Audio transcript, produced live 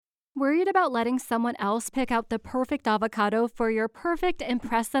Worried about letting someone else pick out the perfect avocado for your perfect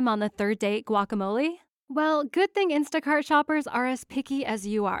impress them on the third date guacamole? Well, good thing Instacart shoppers are as picky as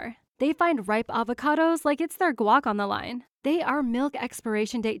you are. They find ripe avocados like it's their guac on the line. They are milk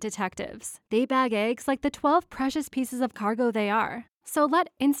expiration date detectives. They bag eggs like the 12 precious pieces of cargo they are. So let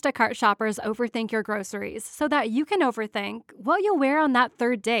Instacart shoppers overthink your groceries so that you can overthink what you'll wear on that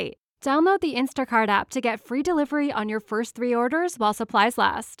third date. Download the Instacart app to get free delivery on your first 3 orders while supplies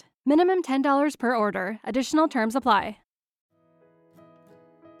last. Minimum $10 per order. Additional terms apply.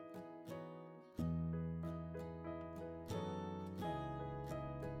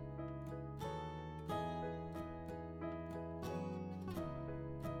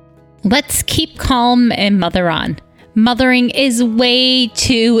 Let's keep calm and mother on. Mothering is way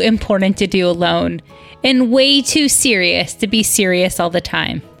too important to do alone and way too serious to be serious all the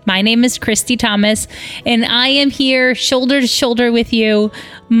time. My name is Christy Thomas, and I am here shoulder to shoulder with you,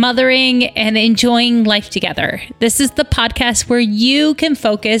 mothering and enjoying life together. This is the podcast where you can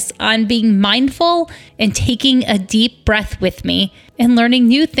focus on being mindful and taking a deep breath with me and learning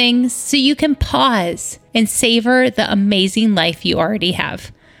new things so you can pause and savor the amazing life you already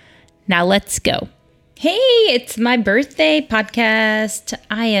have. Now let's go. Hey, it's my birthday podcast.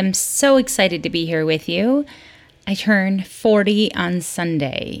 I am so excited to be here with you. I turned 40 on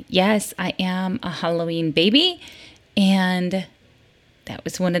Sunday. Yes, I am a Halloween baby. And that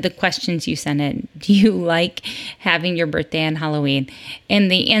was one of the questions you sent in. Do you like having your birthday on Halloween? And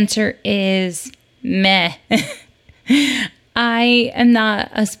the answer is meh. I am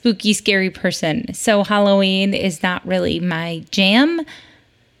not a spooky, scary person. So Halloween is not really my jam.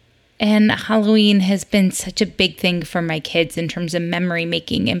 And Halloween has been such a big thing for my kids in terms of memory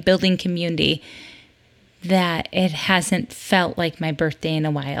making and building community that it hasn't felt like my birthday in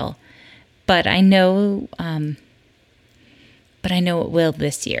a while. But I know it will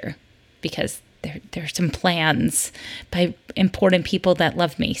this year because there's some plans by important people that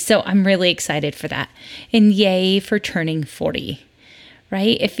love me. So I'm really excited for that. And yay for turning 40.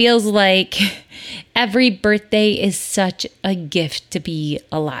 Right? It feels like every birthday is such a gift to be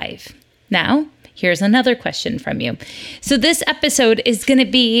alive. Now, here's another question from you. So this episode is going to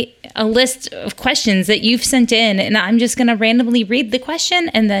be a list of questions that you've sent in, and I'm just going to randomly read the question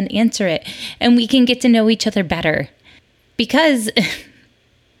and then answer it. And we can get to know each other better because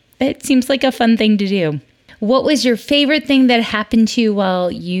it seems like a fun thing to do. What was your favorite thing that happened to you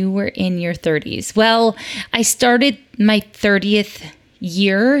while you were in your 30s? Well, I started my 30th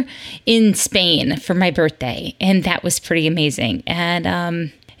year in Spain for my birthday, and that was pretty amazing.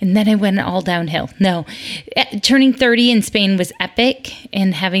 And then I went all downhill. No, turning 30 in Spain was epic,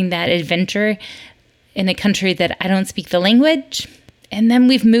 and having that adventure in a country that I don't speak the language. And then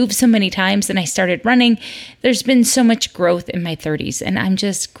we've moved so many times, and I started running. There's been so much growth in my 30s, and I'm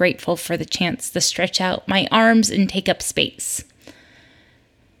just grateful for the chance to stretch out my arms and take up space.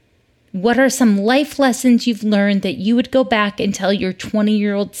 What are some life lessons you've learned that you would go back and tell your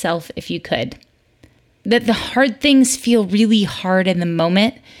 20-year-old self if you could? That the hard things feel really hard in the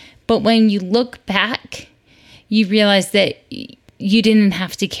moment, but when you look back, you realize that you didn't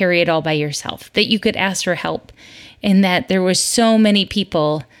have to carry it all by yourself, that you could ask for help, and that there was so many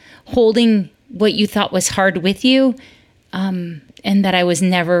people holding what you thought was hard with you, and that I was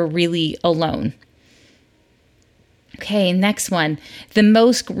never really alone. Okay, next one. The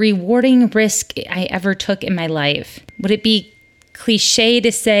most rewarding risk I ever took in my life. Would it be cliche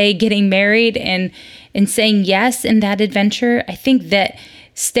to say getting married and saying yes in that adventure? I think that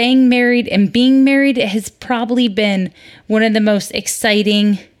staying married and being married has probably been one of the most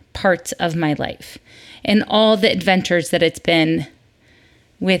exciting parts of my life, and all the adventures that it's been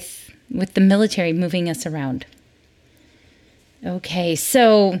with the military moving us around. Okay,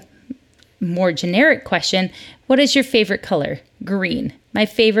 so more generic question. What is your favorite color? Green. My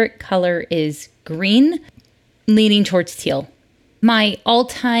favorite color is green, leaning towards teal. My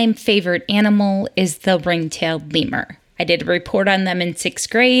all-time favorite animal is the ring-tailed lemur. I did a report on them in 6th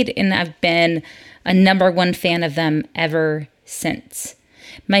grade, and I've been a #1 fan of them ever since.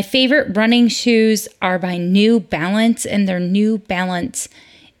 My favorite running shoes are by New Balance, and they're New Balance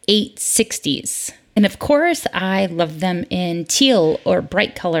 860s. And of course, I love them in teal or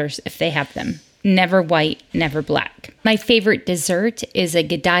bright colors if they have them. Never white, never black. My favorite dessert is a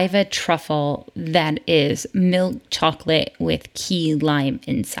Godiva truffle that is milk chocolate with key lime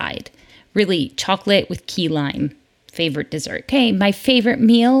inside. Really, chocolate with key lime. Favorite dessert. Okay, my favorite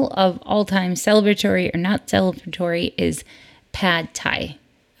meal of all time, celebratory or not celebratory, is pad thai.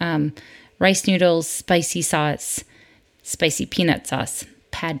 Rice noodles, spicy sauce, spicy peanut sauce,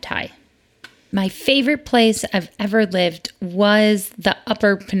 pad thai. My favorite place I've ever lived was the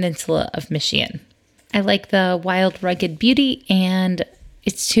Upper Peninsula of Michigan. I like the wild, rugged beauty, and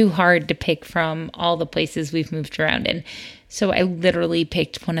it's too hard to pick from all the places we've moved around in. So I literally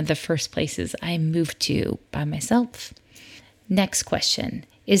picked one of the first places I moved to by myself. Next question.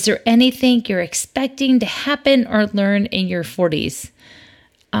 Is there anything you're expecting to happen or learn in your 40s?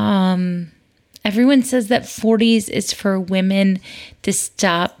 Everyone says that 40s is for women to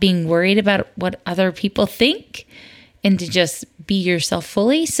stop being worried about what other people think and to just be yourself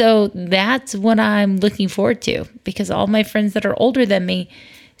fully. So that's what I'm looking forward to, because all my friends that are older than me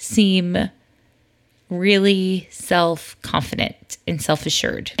seem really self-confident and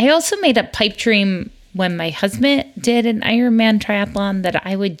self-assured. I also made a pipe dream when my husband did an Ironman triathlon that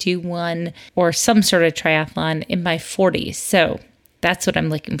I would do one or some sort of triathlon in my 40s. So that's what I'm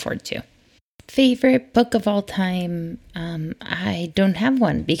looking forward to. Favorite book of all time? I don't have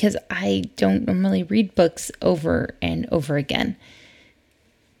one because I don't normally read books over and over again.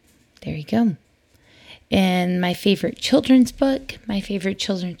 There you go. And my favorite children's book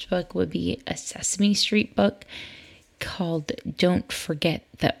would be a Sesame Street book called Don't Forget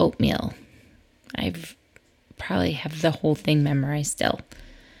the Oatmeal. I've probably have the whole thing memorized still.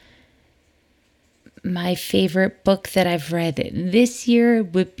 My favorite book that I've read this year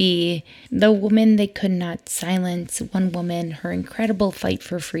would be The Woman They Could Not Silence, One Woman, Her Incredible Fight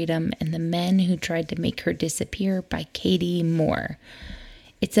for Freedom, and the Men Who Tried to Make Her Disappear by Katie Moore.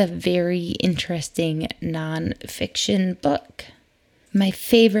 It's a very interesting nonfiction book. My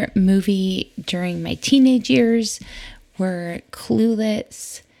favorite movie during my teenage years were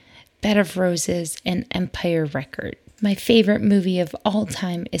Clueless, Bed of Roses, and Empire Records. My favorite movie of all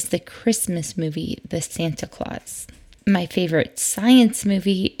time is the Christmas movie, The Santa Claus. My favorite science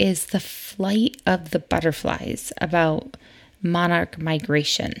movie is The Flight of the Butterflies, about monarch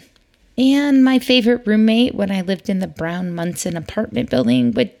migration. And my favorite roommate when I lived in the Brown Munson apartment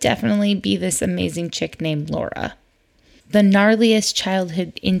building would definitely be this amazing chick named Laura. The gnarliest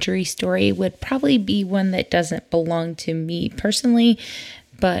childhood injury story would probably be one that doesn't belong to me personally,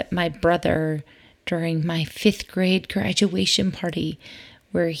 but my brother during my 5th grade graduation party,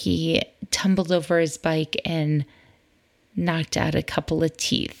 where he tumbled over his bike and knocked out a couple of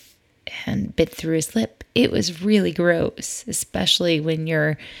teeth and bit through his lip. It was really gross, especially when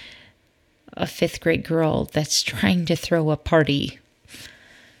you're a 5th grade girl that's trying to throw a party.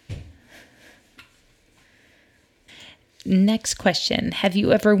 Next question. Have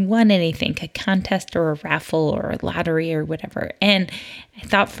you ever won anything, a contest or a raffle or a lottery or whatever? And I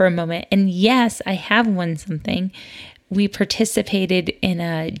thought for a moment, and yes, I have won something. We participated in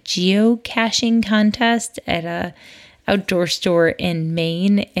a geocaching contest at a outdoor store in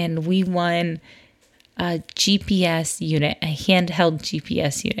Maine, and we won a GPS unit, a handheld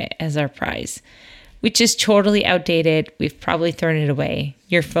GPS unit as our prize, which is totally outdated. We've probably thrown it away.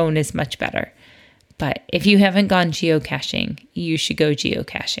 Your phone is much better. But if you haven't gone geocaching, you should go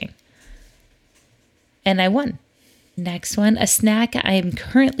geocaching. And I won. Next one, a snack I am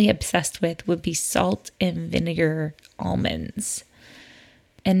currently obsessed with would be salt and vinegar almonds.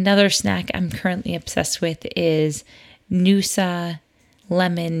 Another snack I'm currently obsessed with is Noosa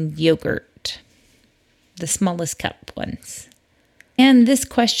lemon yogurt, the smallest cup ones. And this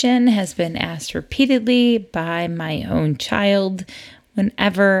question has been asked repeatedly by my own child.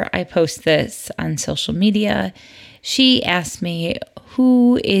 Whenever I post this on social media, she asks me,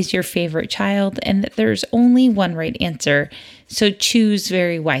 who is your favorite child? And that there's only one right answer, so choose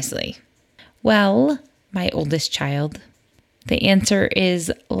very wisely. Well, my oldest child. The answer is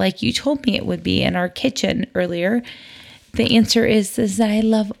like you told me it would be in our kitchen earlier. The answer is that I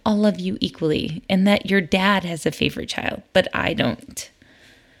love all of you equally, and that your dad has a favorite child, but I don't.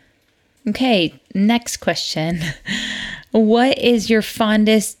 Okay, next question. What is your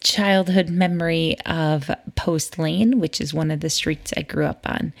fondest childhood memory of Post Lane, which is one of the streets I grew up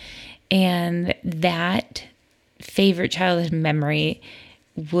on? And that favorite childhood memory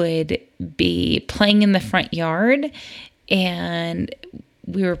would be playing in the front yard, and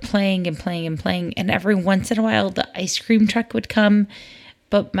we were playing and playing and playing, and every once in a while the ice cream truck would come,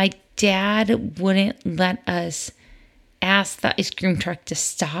 but my dad wouldn't let us ask the ice cream truck to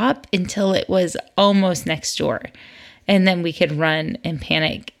stop until it was almost next door. And then we could run and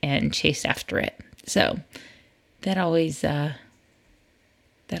panic and chase after it. So that always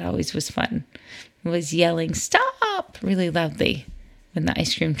was fun. It was yelling, "Stop!" really loudly when the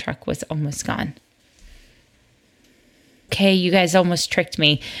ice cream truck was almost gone. Okay, you guys almost tricked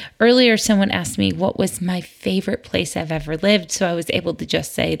me. Earlier, someone asked me what was my favorite place I've ever lived. So I was able to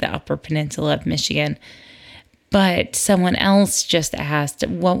just say the Upper Peninsula of Michigan. But someone else just asked,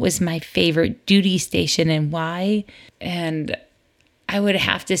 what was my favorite duty station and why? And I would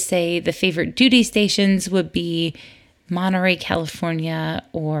have to say the favorite duty stations would be Monterey, California,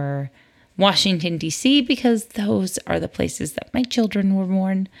 or Washington, D.C., because those are the places that my children were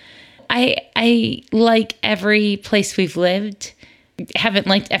born. I like every place we've lived. Haven't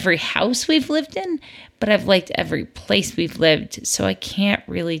liked every house we've lived in, but I've liked every place we've lived. So I can't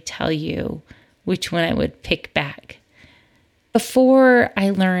really tell you which one I would pick back. Before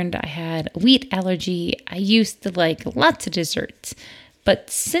I learned I had a wheat allergy, I used to like lots of desserts. But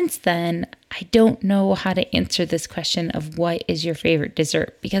since then, I don't know how to answer this question of what is your favorite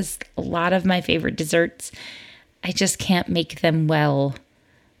dessert, because a lot of my favorite desserts, I just can't make them well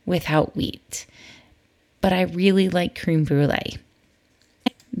without wheat. But I really like creme brulee.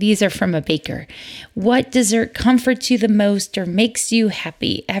 These are from a baker. What dessert comforts you the most or makes you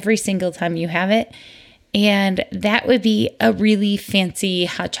happy every single time you have it? And that would be a really fancy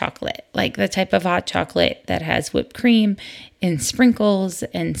hot chocolate, like the type of hot chocolate that has whipped cream and sprinkles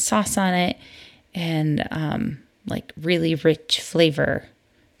and sauce on it and like really rich flavor.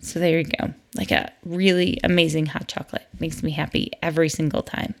 So there you go. Like a really amazing hot chocolate. Makes me happy every single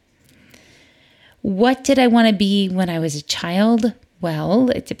time. What did I want to be when I was a child? Well,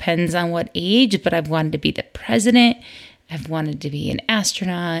 it depends on what age, but I've wanted to be the president. I've wanted to be an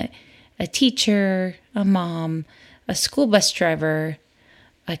astronaut, a teacher, a mom, a school bus driver,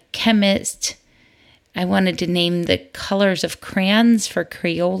 a chemist. I wanted to name the colors of crayons for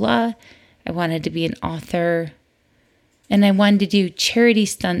Crayola. I wanted to be an author. And I wanted to do charity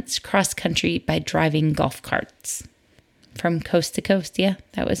stunts cross country by driving golf carts. From coast to coast, yeah,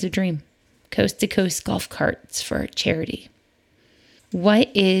 that was a dream. Coast to coast golf carts for charity. What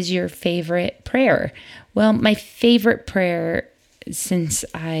is your favorite prayer? Well, my favorite prayer since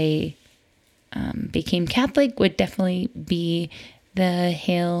I became Catholic would definitely be the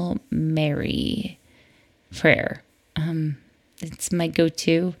Hail Mary prayer. It's my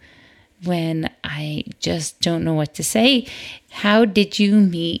go-to when I just don't know what to say. How did you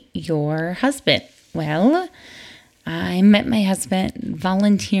meet your husband? Well, I met my husband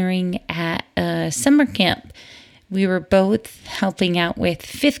volunteering at a summer camp. We were both helping out with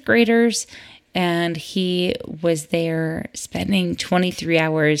fifth graders, and he was there spending 23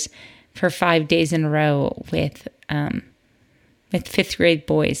 hours for 5 days in a row with fifth grade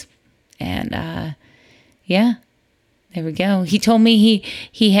boys. And yeah, there we go. He told me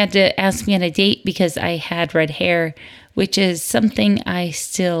he had to ask me on a date because I had red hair, which is something I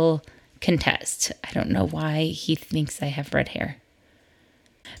still contest. I don't know why he thinks I have red hair.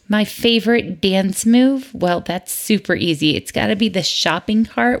 My favorite dance move, well, that's super easy. It's got to be the shopping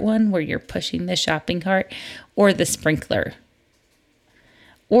cart one where you're pushing the shopping cart, or the sprinkler,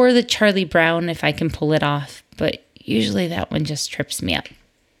 or the Charlie Brown if I can pull it off, but usually that one just trips me up.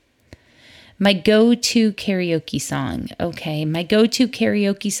 My go-to karaoke song. Okay, my go-to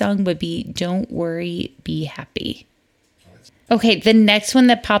karaoke song would be Don't Worry, Be Happy. Okay, the next one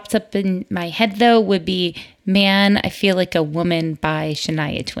that pops up in my head, though, would be Man, I Feel Like a Woman by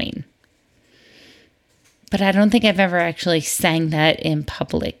Shania Twain. But I don't think I've ever actually sang that in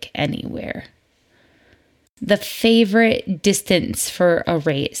public anywhere. The favorite distance for a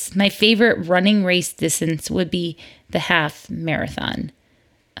race. My favorite running race distance would be the half marathon.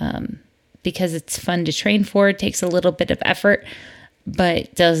 Because it's fun to train for. It takes a little bit of effort,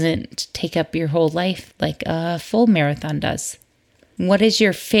 but doesn't take up your whole life like a full marathon does. What is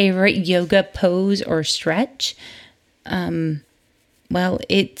your favorite yoga pose or stretch? Well,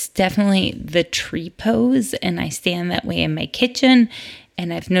 it's definitely the tree pose, and I stand that way in my kitchen.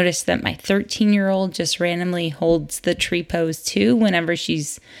 And I've noticed that my 13-year-old just randomly holds the tree pose too whenever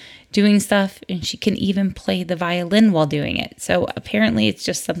she's doing stuff, and she can even play the violin while doing it. So apparently it's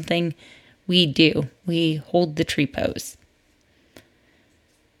just something we do. We hold the tree pose.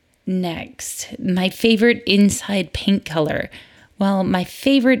 Next, my favorite inside paint color. Well, my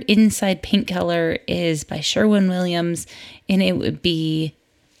favorite inside paint color is by Sherwin-Williams, and it would be,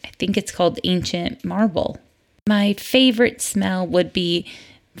 I think it's called Ancient Marble. My favorite smell would be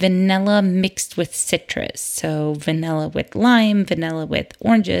vanilla mixed with citrus. So vanilla with lime, vanilla with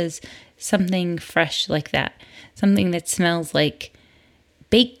oranges, something fresh like that. Something that smells like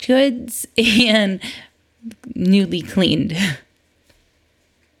baked goods and newly cleaned.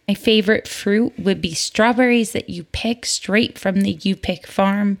 My favorite fruit would be strawberries that you pick straight from the You Pick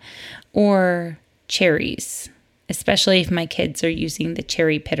farm, or cherries, especially if my kids are using the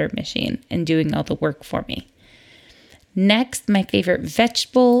cherry pitter machine and doing all the work for me. Next, my favorite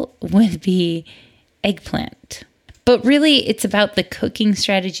vegetable would be eggplant. But really, it's about the cooking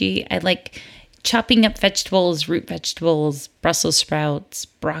strategy. I like chopping up vegetables, root vegetables, Brussels sprouts,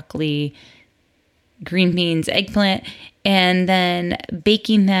 broccoli, green beans, eggplant, and then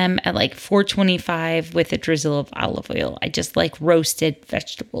baking them at like 425 with a drizzle of olive oil. I just like roasted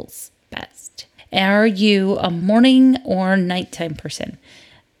vegetables best. Are you a morning or nighttime person?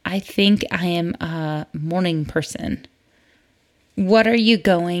 I think I am a morning person. What are you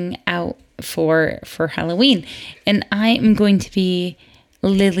going out for Halloween? And I am going to be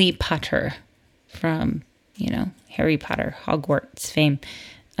Lily Potter from, Harry Potter, Hogwarts fame.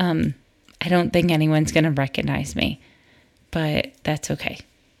 I don't think anyone's going to recognize me, but that's okay.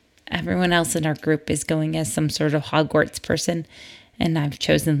 Everyone else in our group is going as some sort of Hogwarts person, and I've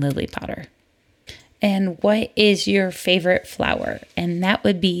chosen Lily Potter. And what is your favorite flower? And that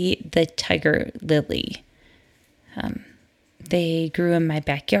would be the tiger lily. They grew in my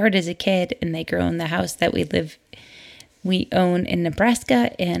backyard as a kid, and they grow in the house that we own in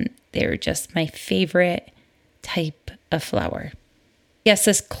Nebraska, and they're just my favorite type of flower. Yes,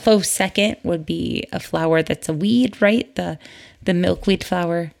 this close second would be a flower that's a weed, right? The milkweed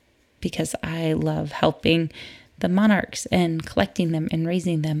flower, because I love helping the monarchs and collecting them and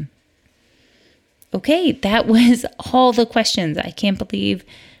raising them. Okay, that was all the questions. I can't believe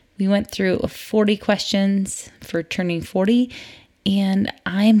we went through 40 questions for turning 40, and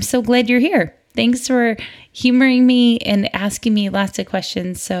I'm so glad you're here. Thanks for humoring me and asking me lots of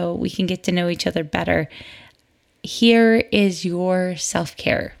questions so we can get to know each other better. Here is your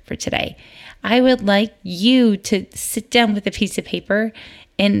self-care for today. I would like you to sit down with a piece of paper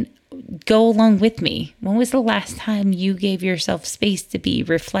and go along with me. When was the last time you gave yourself space to be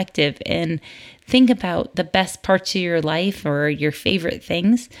reflective and think about the best parts of your life or your favorite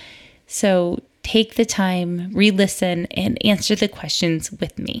things? So take the time, re-listen, and answer the questions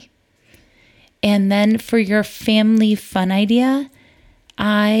with me. And then for your family fun idea,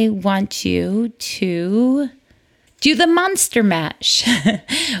 I want you to do the Monster Mash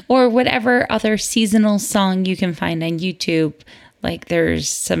or whatever other seasonal song you can find on YouTube. Like there's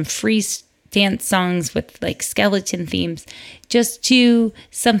some free dance songs with like skeleton themes. Just do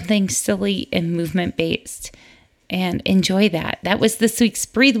something silly and movement based and enjoy that. That was this week's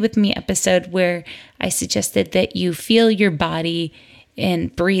Breathe With Me episode where I suggested that you feel your body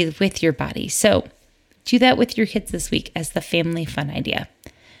and breathe with your body. So do that with your kids this week as the family fun idea.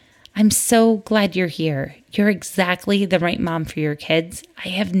 I'm so glad you're here. You're exactly the right mom for your kids. I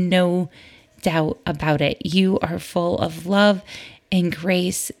have no doubt about it. You are full of love and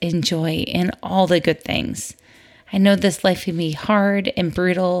grace and joy and all the good things. I know this life can be hard and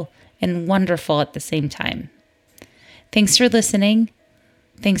brutal and wonderful at the same time. Thanks for listening.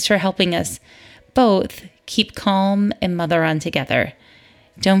 Thanks for helping us both keep calm and mother on together.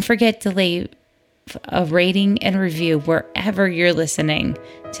 Don't forget to leave a rating and review wherever you're listening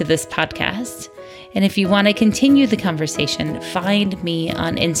to this podcast. And if you want to continue the conversation, find me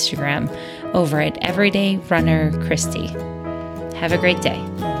on Instagram over at Everyday Runner Christy. Have a great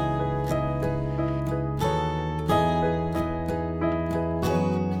day.